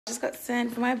Just got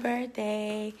sent for my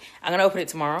birthday. I'm gonna open it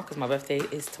tomorrow because my birthday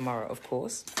is tomorrow, of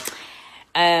course.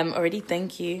 Already,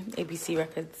 thank you, ABC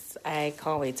Records. I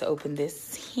can't wait to open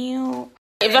this here.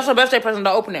 If that's your birthday present,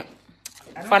 don't open it.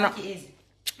 I don't think it is.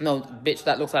 No, bitch,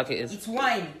 that looks like it is. It's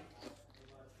wine.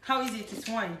 How is it? It's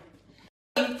wine.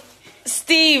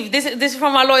 Steve, this is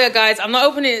from my lawyer, guys. I'm not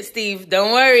opening it, Steve.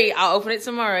 Don't worry, I'll open it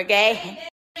tomorrow, okay?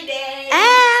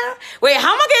 Wait,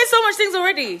 how am I getting so much things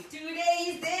already? 2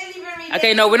 days delivery.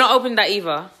 Okay, no, we're not opening that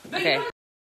either. Okay.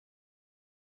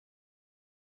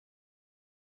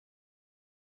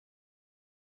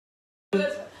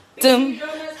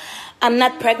 I'm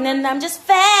not pregnant, I'm just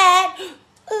fat.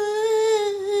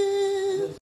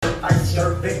 Ooh. I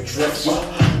serve big dress, no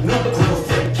girls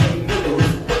that keep noodles.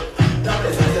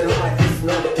 Diamonds in my face,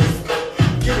 no disc.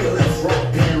 Give me a little rock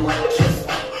band like Kiss.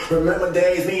 Remember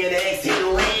days me and X in the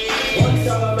league. One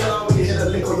time I'm out when you hit a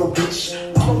lick on your bitch.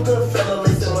 I'm a good fella,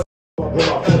 listen.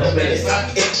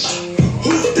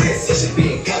 Who's this? It should be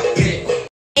a cockpit.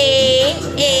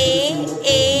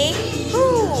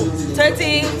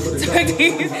 13. Energy,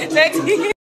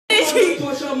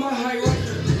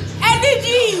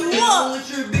 what?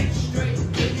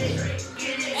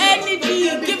 Energy,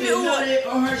 give me what?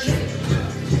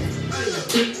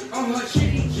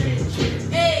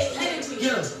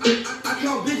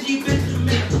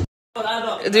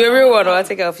 Do a real one or I'll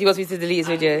take it off. He wants me to delete his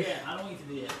video. Yeah, I don't want you to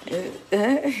do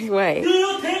it. Why? Do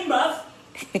your thing, bruv.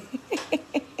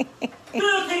 Do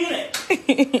your thing, innit?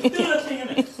 Do your thing,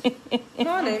 innit?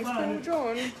 Alex,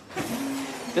 John.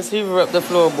 Just hoover up the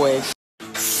floor, boy. Is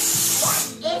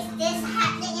this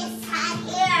happening inside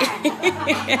here?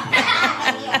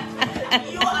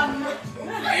 You are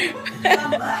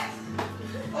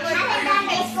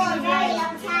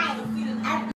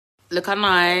Look how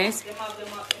nice.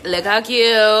 Look how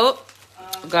cute.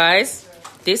 Guys,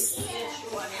 this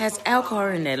has alcohol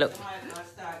in there. Look.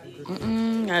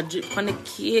 I drip on the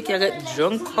cake. I got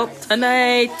drunk up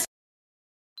tonight.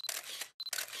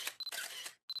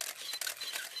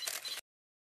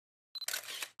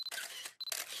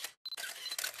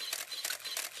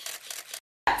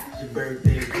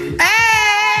 Birthday, bitch.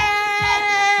 Hey.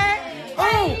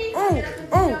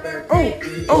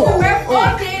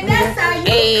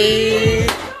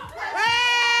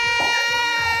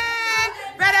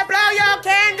 Better blow your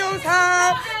candles,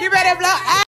 huh? You better blow.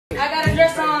 I got a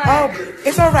dress on. Oh,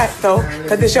 it's alright though,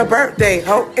 cause it's your birthday,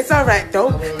 ho. It's alright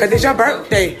though, cause it's your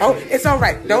birthday, ho. It's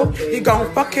alright though, you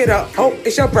gon' fuck it up, ho.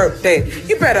 It's your birthday.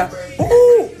 You better,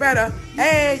 better.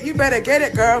 Hey, you better get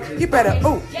it, girl. You better,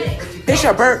 it's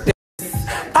your birthday.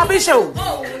 Poppy shoes.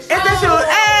 It's the shoes.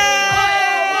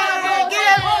 Hey,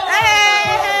 get it.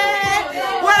 Hey,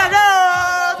 what I know.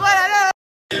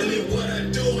 Tell me what I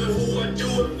do and who I do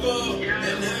it for.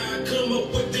 And how I come up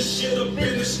with this shit up in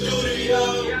the studio.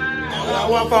 All I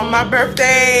want for my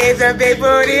birthday is a big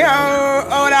booty hoe.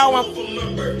 All I want For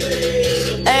my birthday.